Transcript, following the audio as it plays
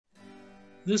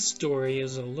This story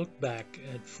is a look back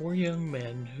at four young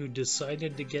men who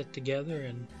decided to get together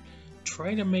and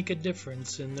try to make a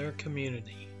difference in their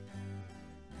community.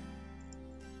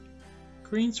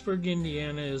 Greensburg,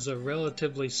 Indiana is a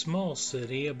relatively small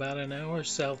city about an hour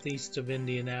southeast of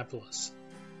Indianapolis.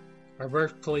 Our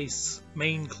birthplace's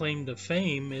main claim to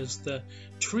fame is the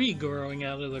tree growing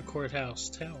out of the courthouse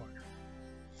tower.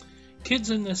 Kids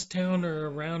in this town are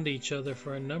around each other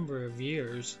for a number of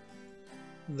years.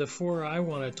 The four I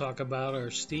want to talk about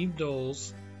are Steve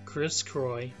Doles, Chris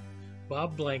Croy,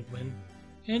 Bob Blankman,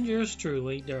 and yours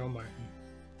truly, Daryl Martin.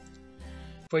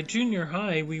 By junior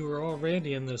high, we were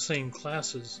already in the same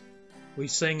classes. We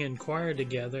sang in choir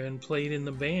together and played in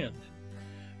the band.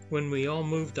 When we all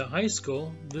moved to high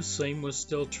school, the same was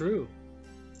still true.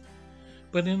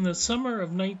 But in the summer of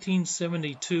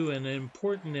 1972, an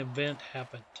important event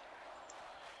happened.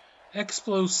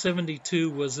 Explo 72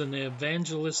 was an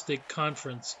evangelistic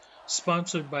conference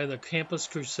sponsored by the Campus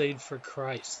Crusade for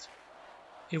Christ.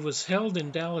 It was held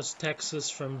in Dallas, Texas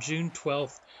from June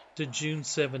 12th to June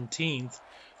 17th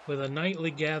with a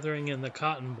nightly gathering in the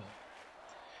Cotton Bowl.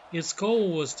 Its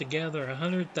goal was to gather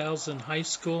 100,000 high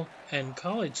school and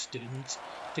college students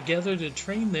together to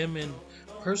train them in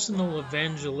personal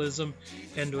evangelism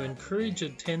and to encourage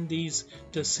attendees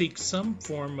to seek some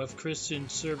form of Christian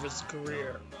service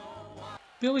career.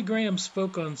 Billy Graham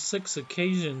spoke on 6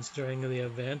 occasions during the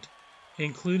event,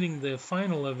 including the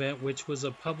final event, which was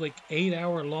a public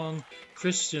 8-hour-long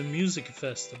Christian music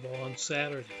festival on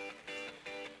Saturday.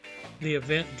 The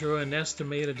event drew an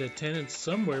estimated attendance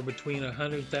somewhere between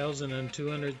 100,000 and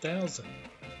 200,000.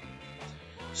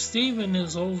 Steve and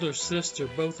his older sister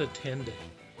both attended.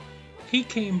 He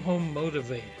came home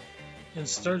motivated and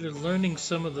started learning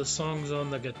some of the songs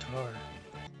on the guitar.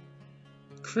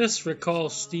 Chris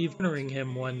recalls Steve honoring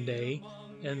him one day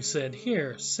and said,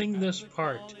 "Here, sing this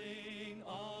part."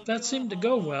 That seemed to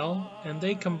go well, and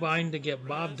they combined to get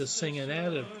Bob to sing an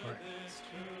added part.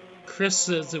 Chris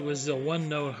says it was a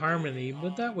one-note harmony,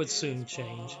 but that would soon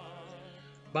change.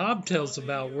 Bob tells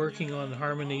about working on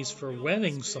harmonies for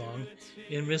Wedding Song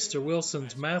in Mr.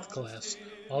 Wilson's math class,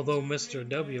 although Mr.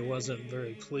 W. wasn't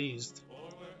very pleased.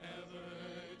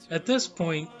 At this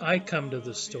point, I come to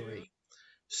the story.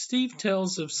 Steve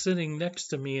tells of sitting next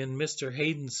to me in Mr.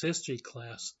 Hayden's history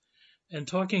class and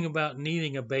talking about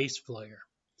needing a bass player.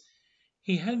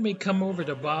 He had me come over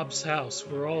to Bob's house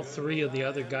where all 3 of the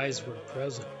other guys were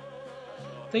present.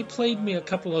 They played me a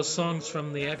couple of songs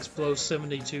from the Explo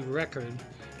 72 record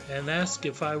and asked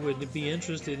if I would be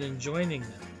interested in joining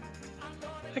them.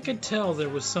 I could tell there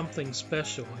was something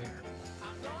special here.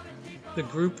 The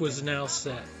group was now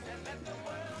set.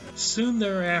 Soon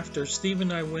thereafter, Steve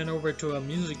and I went over to a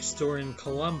music store in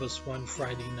Columbus one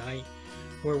Friday night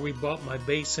where we bought my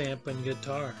bass amp and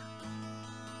guitar.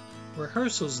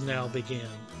 Rehearsals now began.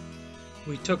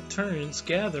 We took turns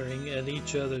gathering at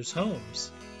each other's homes.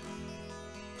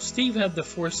 Steve had the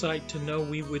foresight to know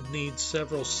we would need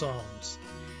several songs.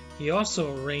 He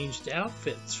also arranged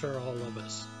outfits for all of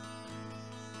us.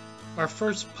 Our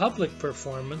first public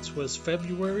performance was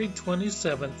February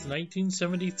 27th,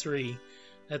 1973,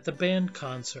 at the band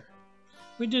concert.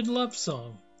 We did Love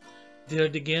Song. Did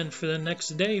it again for the next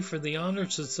day for the Honor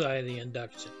Society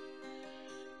induction.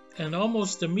 And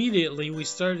almost immediately we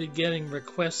started getting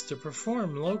requests to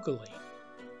perform locally.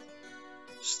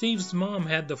 Steve's mom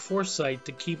had the foresight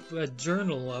to keep a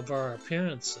journal of our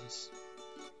appearances.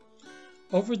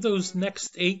 Over those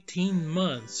next 18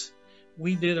 months,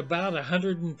 we did about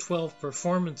 112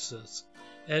 performances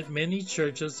at many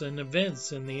churches and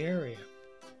events in the area.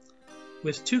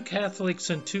 With 2 Catholics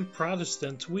and 2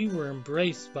 Protestants, we were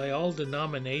embraced by all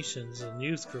denominations and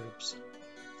youth groups.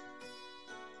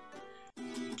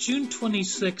 June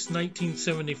 26,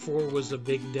 1974 was a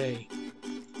big day.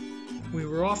 We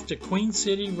were off to Queen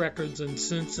City Records in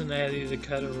Cincinnati to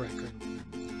cut a record.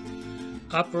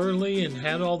 Up early and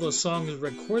had all the songs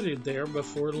recorded there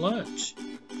before lunch.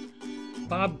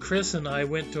 Bob, Chris, and I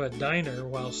went to a diner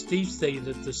while Steve stayed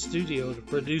at the studio to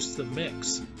produce the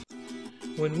mix.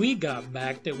 When we got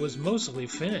back, it was mostly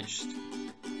finished.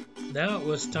 Now it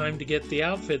was time to get the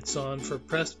outfits on for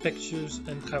press pictures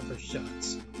and cover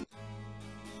shots.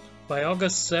 By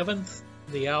August 7th,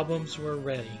 the albums were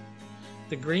ready.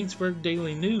 The Greensburg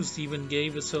Daily News even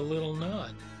gave us a little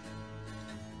nod.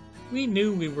 We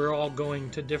knew we were all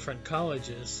going to different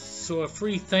colleges, so a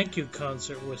free thank you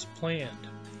concert was planned.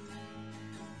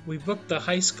 We booked the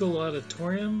high school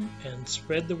auditorium and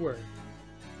spread the word.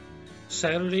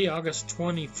 Saturday, August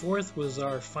 24th was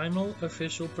our final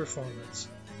official performance.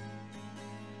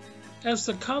 As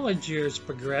the college years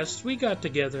progressed, we got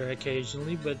together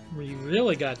occasionally, but we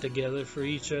really got together for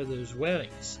each other's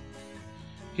weddings.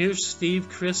 Here's Steve,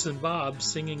 Chris, and Bob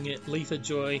singing at Letha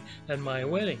Joy and my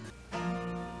wedding.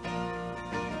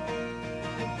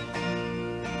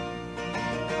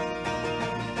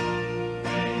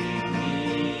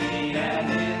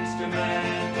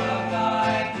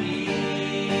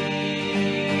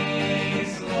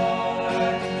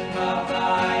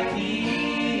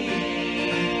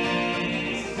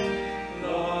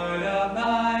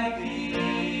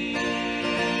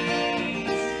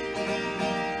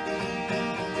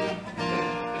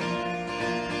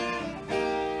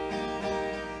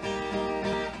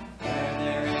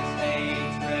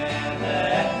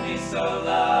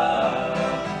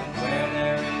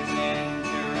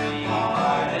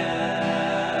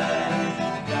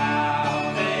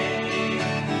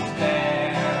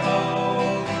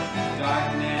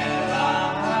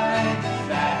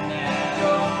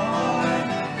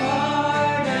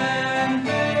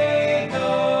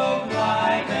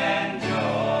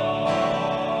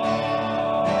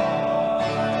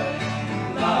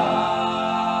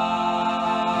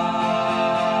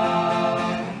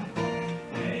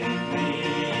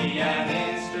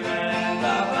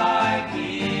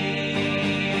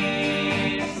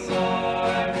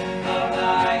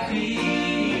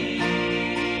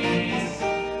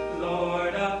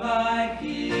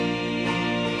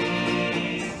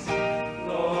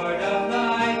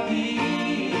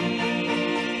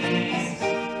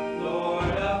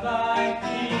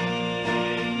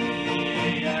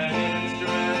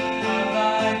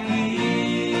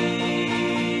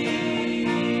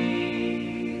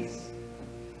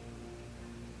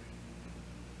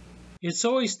 It's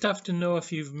always tough to know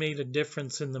if you've made a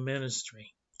difference in the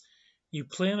ministry. You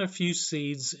plant a few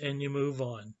seeds and you move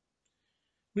on.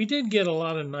 We did get a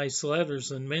lot of nice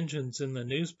letters and mentions in the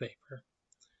newspaper.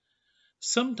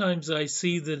 Sometimes I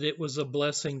see that it was a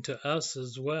blessing to us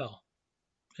as well,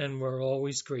 and we're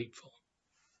always grateful.